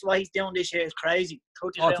doing this year is crazy.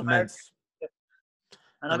 Immense.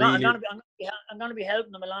 And I'm gonna be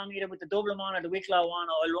helping him along either with the Dublin one or the Wicklow one.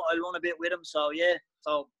 I'll run a bit with him. So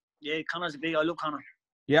Conor's I love Conor.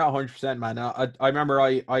 Yeah, 100%, man. I remember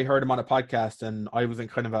I heard him on a podcast, and I was in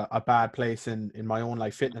kind of a bad place in my own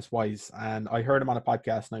life fitness wise, and I heard him on a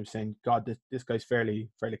podcast, and I was saying, God, this guy's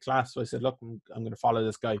fairly class. So I said, look, I'm going to follow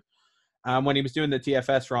this guy. And when he was doing the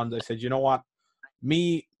TFS runs, I said, you know what?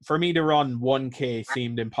 For me to run 1K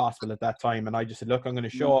seemed impossible at that time, and I just said, look, I'm going to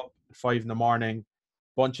show up at 5 a.m,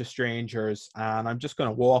 bunch of strangers, and I'm just going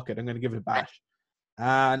to walk it. I'm going to give it a bash.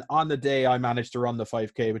 And on the day, I managed to run the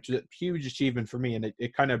 5K, which is a huge achievement for me. And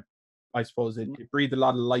it kind of, I suppose, it breathed a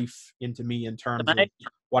lot of life into me in terms of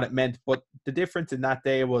what it meant. But the difference in that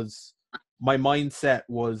day was my mindset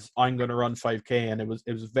was, I'm going to run 5K. And it was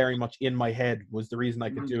very much in my head was the reason I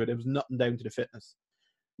could do it. It was nothing down to the fitness.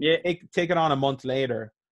 Yeah. Take it on a month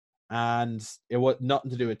later. and it was nothing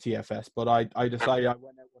to do with TFS. But I decided, I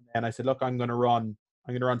went out one day and I said, look, I'm going to run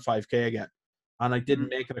 5K again, and I didn't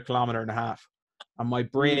make it 1.5 kilometers. And my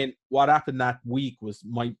brain, what happened that week was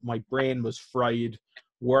my brain was fried,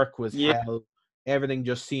 work was hell, everything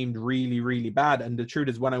just seemed really, really bad. And the truth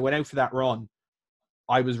is, when I went out for that run,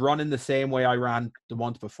 I was running the same way I ran the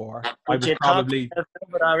month before. I was probably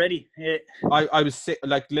already. Yeah. I was sick,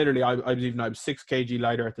 like literally. I was 6 kg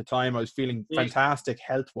lighter at the time. I was feeling fantastic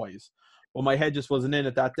health wise, but my head just wasn't in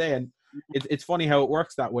it that day. And it's funny how it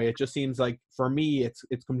works that way. It just seems like for me,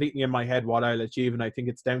 it's completely in my head what I'll achieve, and I think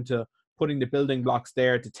it's down to putting the building blocks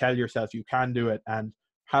there to tell yourself you can do it, and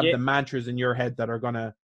have the mantras in your head that are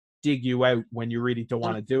gonna dig you out when you really don't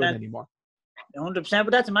want to do it anymore. 100%,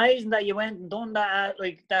 but that's amazing that you went and done that,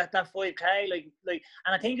 like that 5K, like,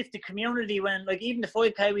 and I think it's the community when, like, even the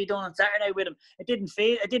 5K we done on Saturday with him, it didn't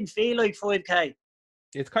feel like 5K.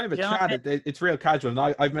 It's kind of a chat. It's real casual,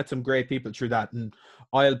 and I've met some great people through that. And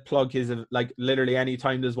I'll plug his, like, literally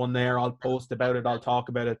anytime there's one there, I'll post about it, I'll talk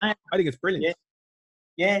about it. I think it's brilliant.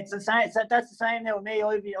 Yeah, it's the same. That's the same now with me.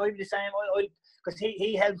 I'd be the same. Because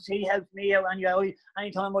he helps me out, and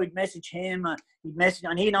anytime I'd message him, he'd message,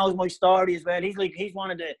 and he knows my story as well. He's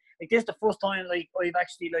one of the, like, this is the first time, like, I've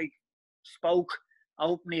actually, like, spoke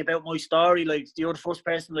openly about my story. Like, you're the first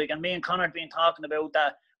person, like, and me and Connor have been talking about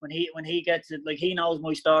that when he gets it, like, he knows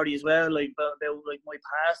my story as well, like, about like my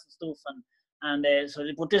past and stuff, and so,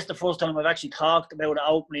 but this is the first time I've actually talked about it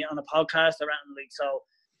openly on a podcast around, like,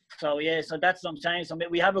 so yeah, so that's what I'm saying. So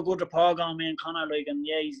we have a good rapport going, me and Connor, like, and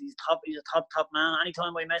yeah, he's a top man.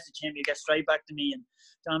 Anytime I message him, he gets straight back to me, and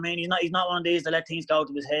you know what I mean, he's not one of these that let things go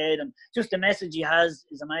to his head, and just the message he has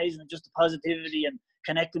is amazing, just the positivity and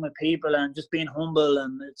connecting with people and just being humble,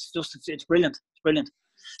 and it's brilliant. It's brilliant.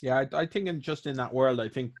 Yeah, I think in that world, I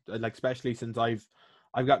think, like, especially since I've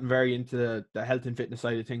gotten very into the health and fitness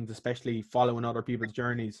side of things, especially following other people's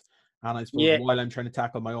journeys. And I suppose while I'm trying to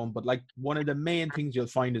tackle my own, but, like, one of the main things you'll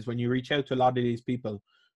find is when you reach out to a lot of these people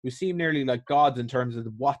who seem nearly like gods in terms of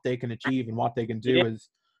what they can achieve and what they can do, is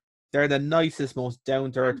they're the nicest, most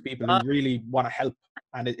down to earth people who really want to help,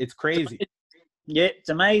 and it's crazy. Yeah, it's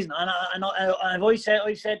amazing, and I've always said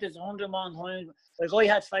this 100 million times. Like,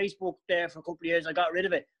 I had Facebook there for a couple of years, I got rid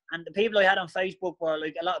of it, and the people I had on Facebook were,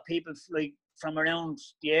 like, a lot of people, like, from around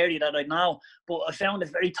the area that I know, but I found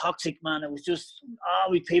it very toxic, man. It was just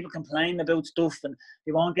always people complaining about stuff, and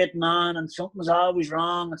they weren't getting on, and something was always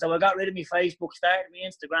wrong, and so I got rid of my Facebook, started my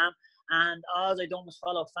Instagram, and all I done was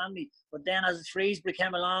follow family. But then as Shrewsbury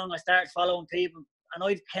came along, I started following people, and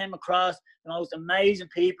I came across the most amazing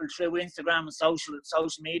people through Instagram and social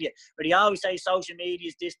media. But they always say social media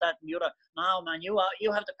is this, that, and the other. No, man, you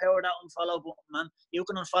have the power of that unfollow button, man. You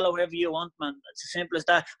can unfollow whoever you want, man. It's as simple as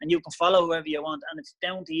that. And you can follow whoever you want. And it's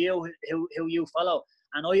down to you who you follow.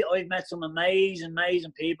 And I've met some amazing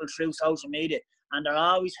people through social media. And they're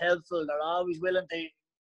always helpful. They're always willing to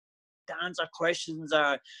answer questions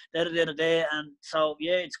or da. And so,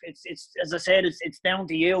 yeah, it's as I said, it's down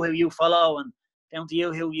to you who you follow, and down to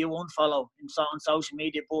you who you unfollow on social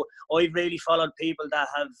media. But I've really followed people that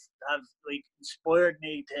have like inspired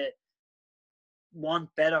me to want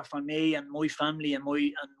better for me and my family and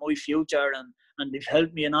my future, and they've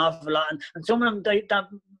helped me an awful lot. And some of them that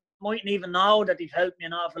mightn't even know that they've helped me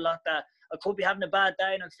an awful lot, that I could be having a bad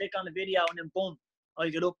day and I'll click on the video and then boom, I'll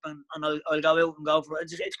get up and I'll go out and go for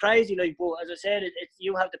it. It's crazy, like, but as I said, it's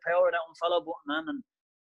you have the power of that unfollow button, man,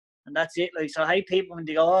 and that's it. Like, so I hate people when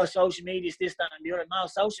they go, oh, social media is this, that, and the other. No,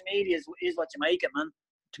 social media is what you make it, man,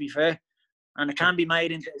 to be fair. And it can be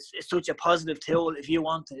made into it's such a positive tool if you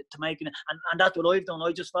want to make it. And that's what I've done.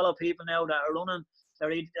 I just follow people now that are running,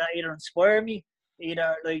 that either inspire me,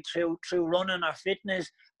 either like through running or fitness,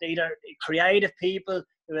 they either creative people.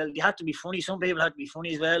 Well, they have to be funny. Some people have to be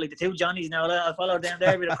funny as well. Like the two Johnnies now, I follow them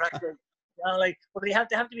there with a practice. You know, like, but they have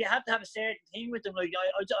to have a certain thing with them. Like,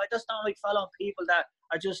 I just don't like following people that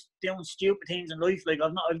are just doing stupid things in life. Like,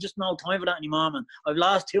 I've just no time for that anymore, man. I've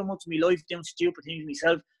lost too much of my life doing stupid things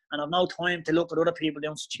myself, and I've no time to look at other people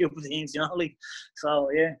doing stupid things. You know, like, so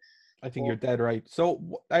yeah. I think you're dead right.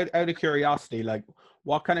 So, out of curiosity, like,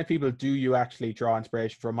 what kind of people do you actually draw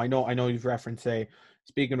inspiration from? I know you've referenced, say,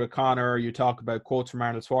 speaking with Connor, you talk about quotes from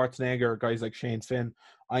Arnold Schwarzenegger, guys like Shane Finn.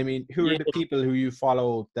 I mean, who are the people who you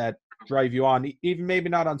follow that drive you on, even maybe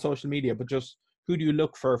not on social media, but just who do you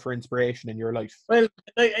look for inspiration in your life? Well,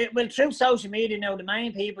 through social media now, the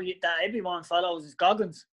main people that everyone follows is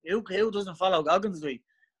Goggins. Who doesn't follow Goggins? Like,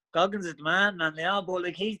 Goggins is the man, yeah, but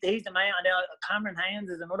like he's the man. And Cameron Haynes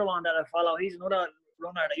is another one that I follow. He's another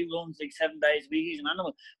runner that he runs like 7 days a week. He's an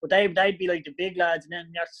animal. But they'd be like the big lads. And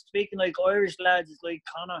then you're speaking like Irish lads, it's like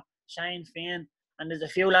Connor, Shane Finn, And there's a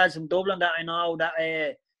few lads from Dublin that I know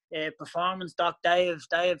that Performance Doc Dave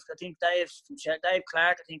Clark, I think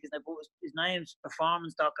his name's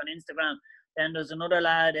Performance Doc on Instagram. Then there's another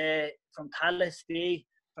lad from Tallaght,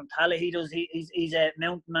 from Tallaght. He's a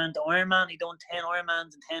mountain man to Ironman. He done 10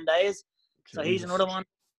 Ironmans in 10 days. So he's another one.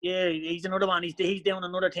 Yeah, he's another one. He's doing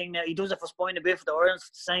another thing now. He does it for Spine a bit for the Irons.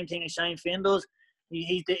 The same thing as Shane Finn does.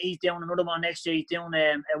 He's doing another one next year. He's doing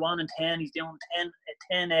a 1 in 10. He's doing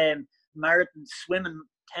 10 marathons, swimming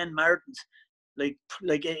 10 marathons, like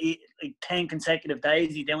 10 consecutive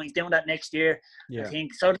days. He's doing that next year. Yeah. I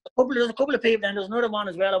think so. There's a couple of people, and there's another one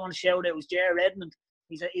as well I want to shout out. It was Jared Redmond.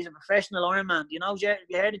 He's a professional Ironman. You know, have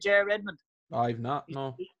you heard of Jared Redmond? I've not,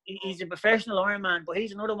 no. He's a professional Ironman, but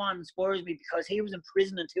he's another one that inspires me because he was in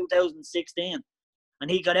prison in 2016. And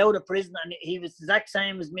he got out of prison, and he was the exact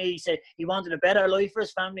same as me. He said he wanted a better life for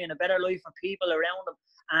his family and a better life for people around him.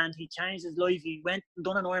 And he changed his life. He went and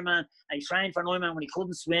done an Ironman, and he trained for an Ironman when he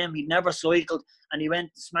couldn't swim. He'd never cycled, and he went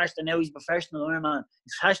and smashed, and now he's a professional Ironman.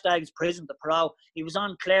 His hashtag is prison to pro. He was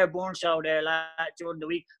on Claire Bourne show there during the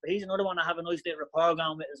week, but he's another one I have a nice little rapport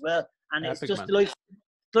going with as well. And Epic, it's just like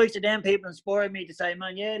to them people inspired me to say,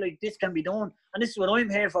 man, yeah, like this can be done, and this is what I'm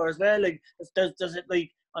here for as well. Like, does it like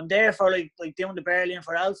I'm there for like doing the Berlin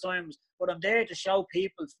for Alzheimer's, but I'm there to show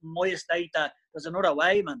people from my estate that there's another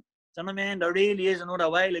way, man. Do you know what I mean? There really is another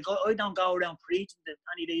way. Like I don't go around preaching to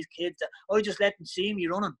any of these kids. I just let them see me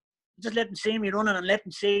running. Just let them see me running and let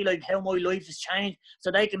them see like how my life has changed, so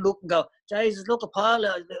they can look and go, Jesus, look at Paul.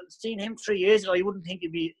 I've seen him 3 years ago. You wouldn't think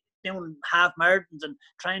he'd be doing half marathons and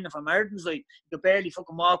training for marathons. Like, you could barely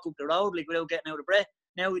fucking walk up the road like without getting out of breath.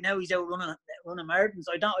 Now he's out running marathons.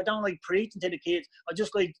 I don't like preaching to the kids. I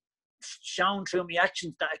just like showing through my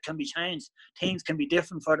actions that it can be changed. Things can be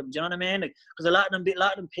different for them. Do you know what I mean? Like, because a lot of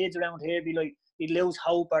them kids around here be like, they lose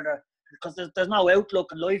hope, or because there's no outlook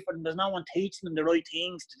in life for them. There's no one teaching them the right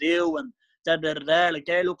things to do, and like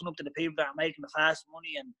they're looking up to the people that are making the fast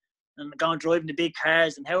money and going driving the big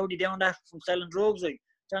cars. And how are they doing that from selling drugs? Like,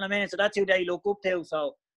 do you know what I mean? So that's who they look up to.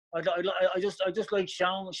 So I just like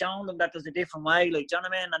showing them that there's a different way. Like, do you know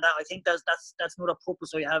what I mean? And I think that's another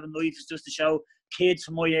purpose I have in life, is just to show kids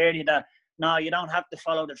from my area that no, you don't have to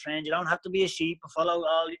follow the trend. You don't have to be a sheep and follow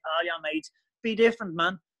all your mates. Be different,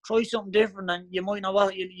 man. Try something different, and you might know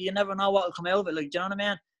what you never know what will come out of it. Like, do you know what I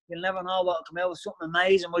mean? You'll never know what will come out of it. Something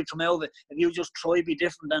amazing might come out of it if you just try be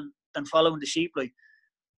different than following the sheep. Like,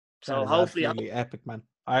 so hopefully, absolutely epic, man.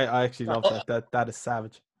 I actually love that. That is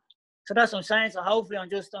savage. So that's what I'm saying. So hopefully I'm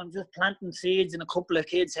just planting seeds in a couple of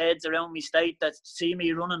kids' heads around me state that see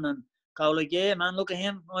me running and go like, yeah, man, look at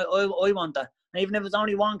him. I want that. And even if it's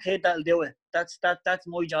only one kid that'll do it, that's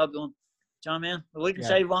my job done. Do you know what I mean? If we can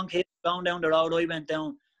save one kid going down the road I went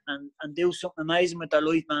down and do something amazing with their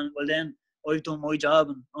life, man, well then I've done my job,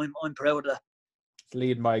 and I'm proud of that. It's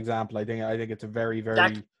leading by example. I think it's a very,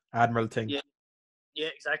 very admirable thing. Yeah,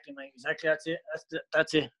 exactly, mate. Exactly, that's it.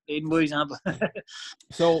 That's it. Leading by example.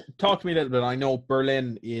 So, talk to me a little bit. I know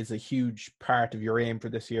Berlin is a huge part of your aim for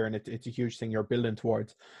this year, and it's a huge thing you're building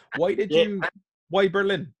towards. Why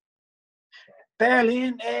Berlin?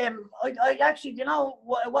 Berlin. I actually, you know,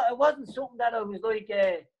 it wasn't something that I was like.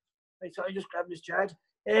 So I just grabbed this charge.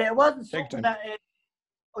 It wasn't something that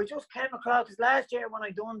I just came across. Because last year when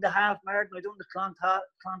I done the half marathon, I done the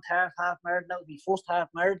Clontarf half marathon. That was my first half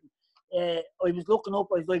marathon. I was looking up.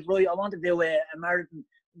 I was like, right, I want to do a marathon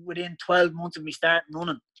within 12 months of me starting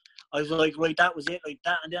running. I was like, right, that was it, like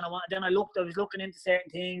that. And then I was looking into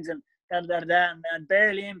certain things and and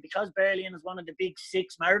Berlin, because Berlin is one of the big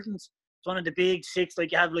 6 marathons. It's one of the big 6.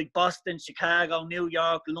 Like, you have like Boston, Chicago, New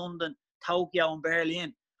York, London, Tokyo, and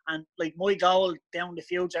Berlin. And like, my goal down the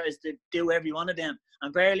future is to do every one of them.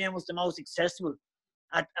 And Berlin was the most accessible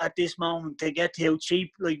at this moment to get to,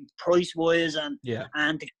 cheap, like price wise, and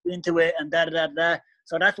to get into it and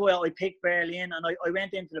So that's why I picked Berlin, and I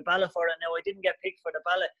went into the ballot for it. Now, I didn't get picked for the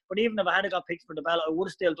ballot, but even if I had got picked for the ballot, I would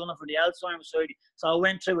have still done it for the Alzheimer's Society. So I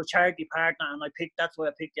went through a charity partner, and that's why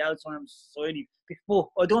I picked the Alzheimer's Society. But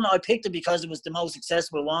I picked it because it was the most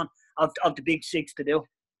accessible one of the big 6 to do.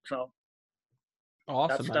 So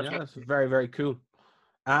awesome, that's very, very cool.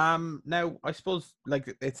 Now I suppose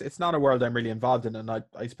like it's not a world I'm really involved in, and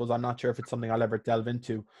I suppose I'm not sure if it's something I'll ever delve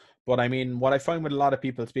into. But I mean, what I find with a lot of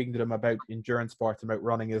people speaking to them about endurance sports, about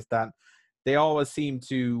running, is that they always seem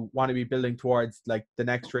to want to be building towards like the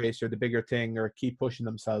next race or the bigger thing, or keep pushing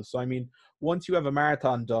themselves. So I mean, once you have a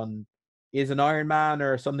marathon done, is an Ironman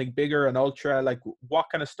or something bigger, an ultra, like what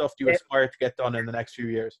kind of stuff do you aspire to get done in the next few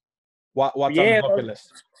years? What's on the bucket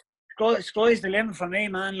list? sky's the limit for me,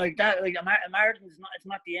 man. Like that, like a marathon's not. It's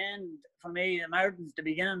not the end for me. A marathon's the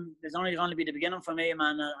beginning. There's only going to be the beginning for me,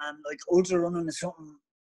 man. And like ultra running is something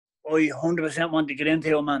I 100% want to get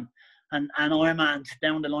into, man. And Ironman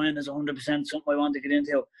down the line is 100% something I want to get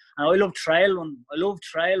into. And I love trail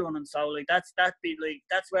running. So like that's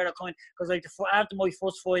where I come. Because like after my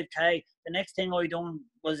first 5K, the next thing I done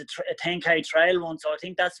was a 10K trail run. So I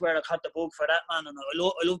think that's where I caught the bug for that, man. And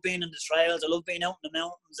I love being in the trails. I love being out in the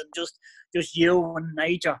mountains and just you and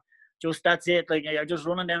nature. Just that's it. Like you're just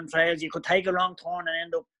running down trails. You could take a wrong turn and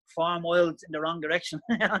end up 4 miles in the wrong direction.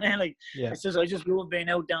 Like it's just I just love being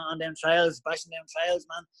out down on them trails, bashing them trails,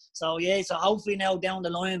 man. So yeah, so hopefully now down the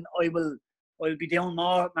line I'll be doing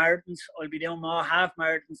more marathons, I'll be doing more half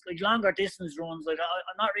marathons, like longer distance runs. Like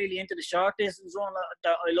I'm not really into the short distance run.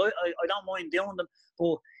 I don't mind doing them,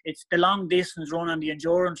 but it's the long distance run and the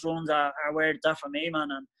endurance runs are where it's at for me, man.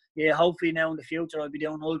 And yeah, hopefully now in the future I'll be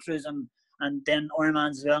doing ultras and then Ironmans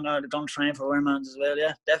as well. I'm going to train for Ironmans as well.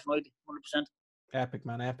 Yeah, definitely, 100%. Epic,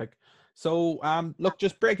 man, epic. So, look,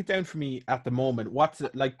 just break it down for me at the moment. What's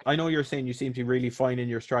it like? I know you're saying you seem to be really finding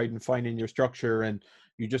your stride and finding your structure, and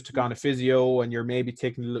you just took on a physio, and you're maybe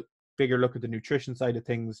taking a bigger look at the nutrition side of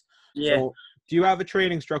things. Yeah. So, do you have a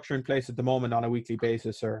training structure in place at the moment on a weekly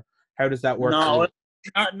basis, or how does that work? No,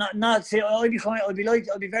 not. See, I'll be very like,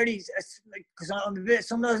 because I'm a bit.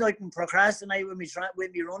 Sometimes I can procrastinate with me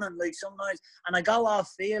running, like sometimes, and I go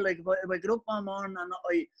off feel like if I get up one morning and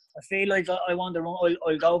I feel like I want to run,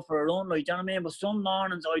 I'll go for a run, like, do you know what I mean? But some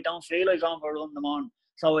mornings I don't feel like going for a run in the morning,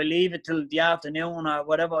 so I leave it till the afternoon or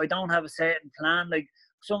whatever. I don't have a certain plan, like.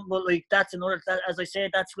 But like that's another. As I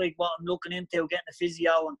said, that's like what I'm looking into, getting a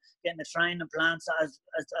physio and getting the training plans.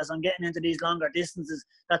 As I'm getting into these longer distances,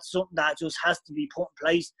 that's something that just has to be put in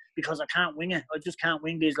place because I can't wing it. I just can't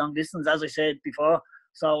wing these long distances, as I said before.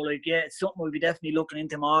 So like, yeah, it's something we'll be definitely looking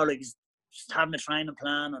into more. Like just having a training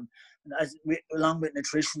plan and along with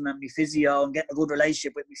nutrition and my physio and getting a good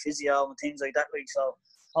relationship with my physio and things like that. Like so,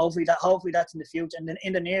 hopefully that's in the future and then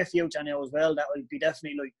in the near future now as well. That will be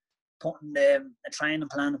definitely like. Putting a training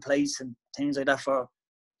plan in place and things like that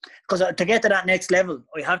because to get to that next level,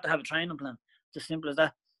 I have to have a training plan. It's as simple as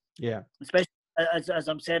that. Yeah. Especially as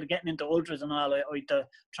I'm said, getting into ultras and all, the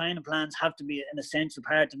training plans have to be an essential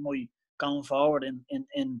part of my going forward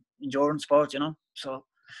in endurance sports, you know. So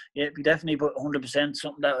yeah, we definitely put 100%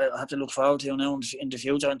 something that I have to look forward to now in the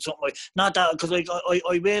future and something like not that because like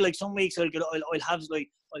I will like some weeks I'll have like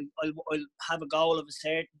I'll have a goal of a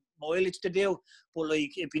certain mileage to do, but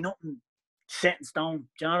like it'd be nothing set in stone.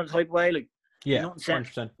 Do you know the type of way? Like yeah, nothing set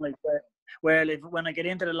 100%. Like where when I get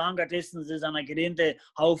into the longer distances and I get into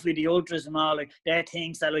hopefully the ultras and all, like they're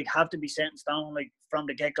things that like have to be set in stone like from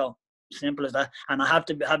the get go. Simple as that. And I have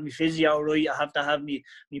to have my physio right. I have to have my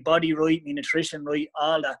body right, my nutrition right,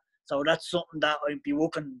 all that. So that's something that I'll be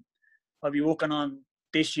working on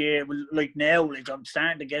this year. Like now, like I'm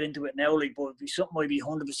starting to get into it now. Like, but it'd be something I'd be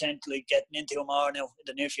 100% like getting into more now in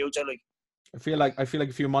the near future. Like, I feel like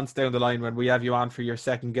a few months down the line when we have you on for your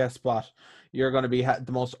second guest spot, you're going to be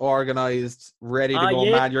the most organized, ready to go,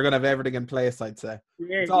 yeah. man. You're going to have everything in place, I'd say.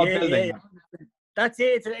 Yeah, it's all building. Yeah. That's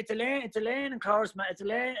it. It's a learning course, man.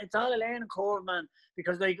 It's all a learning curve, man.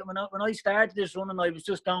 Because like when I started this running, I was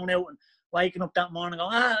just going out and waking up that morning,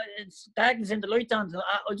 going, it's darkness in the light on.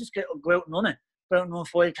 I'll just go out and run it. Go out and run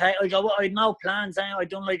 5K. I had no plans. I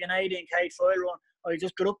done like an 18K trail run. I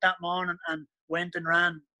just got up that morning and went and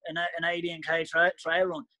ran an 18K trail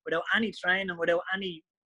run without any training, without any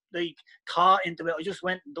like thought into it. I just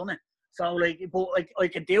went and done it. So like, but like I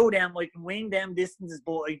could do them, I can wing them distances,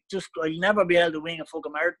 but I'll never be able to wing a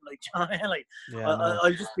fucking marathon. Like, you know what I mean? Like,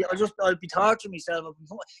 yeah, I'll be torturing myself.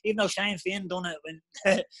 Even though Shane Finn done it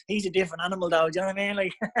when he's a different animal, though. Do you know what I mean?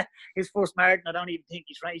 Like his first marathon, I don't even think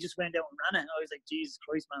he's right. He just went out and ran it. I was like, Jesus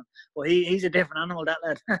Christ, man. Well, he's a different animal, that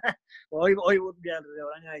lad. Well, I wouldn't be able to do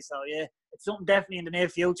it anyway. So yeah, it's something definitely in the near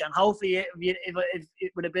future, and hopefully,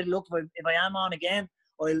 if with a bit of luck, if I am on again,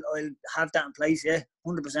 I'll have that in place, yeah,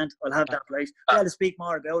 100%. I'll have that in place. I'll speak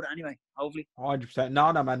more about it anyway, hopefully. 100%.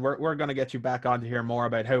 No, man, we're going to get you back on to hear more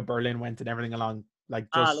about how Berlin went and everything along, like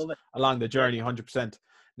just along the journey, 100%.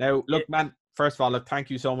 Now, look, man, first of all, look,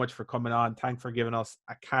 thank you so much for coming on. Thanks for giving us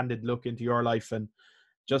a candid look into your life and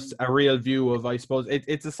just a real view of, I suppose,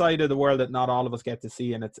 it's a side of the world that not all of us get to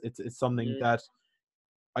see, and it's something that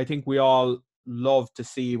I think we all love to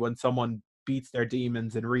see when someone beats their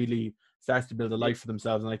demons and really starts to build a life for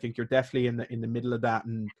themselves. And I think you're definitely in the middle of that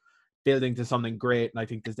and building to something great. And I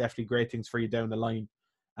think there's definitely great things for you down the line.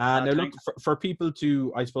 And now look, for people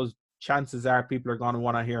to, I suppose, chances are people are going to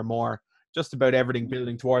want to hear more just about everything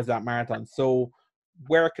building towards that marathon. So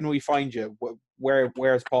where can we find you?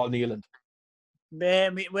 Where's Paul Nealand? My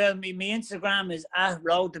Instagram is at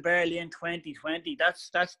Road to Berlin 2020.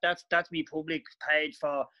 That's my public page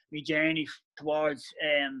for my journey towards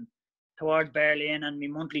Berlin and my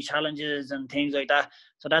monthly challenges and things like that.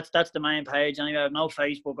 So that's the main page. Anyway, I have no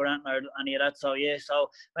Facebook or any of that. So yeah, so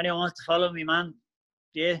if anyone wants to follow me, man,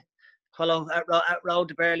 yeah, follow at Road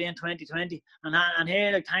to Berlin 2020. And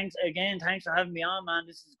here, like, thanks for having me on, man.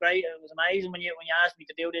 This is great. It was amazing when you asked me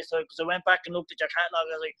to do this. So because I went back and looked at your catalogue,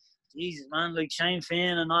 I was like, Jesus, man, like Shane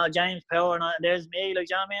Finn and all, James Power and all, there's me, like,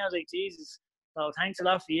 John, I was like, Jesus. So thanks a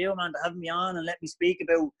lot for you, man, to having me on and let me speak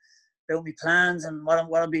about my plans and what I'm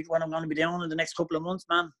going to be doing in the next couple of months,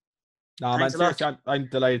 man. No, thanks man, seriously, I'm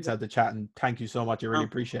delighted to have the chat and thank you so much. I really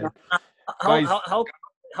appreciate it. Guys,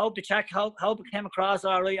 hope the chat, hope it came across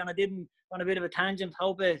all right and I didn't on a bit of a tangent.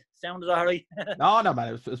 Hope it sounded all right. No,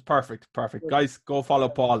 man, it was perfect. Guys, go follow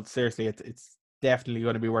Paul. Seriously, it's definitely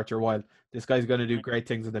going to be worth your while. This guy's going to do great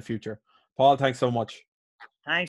things in the future. Paul, thanks so much.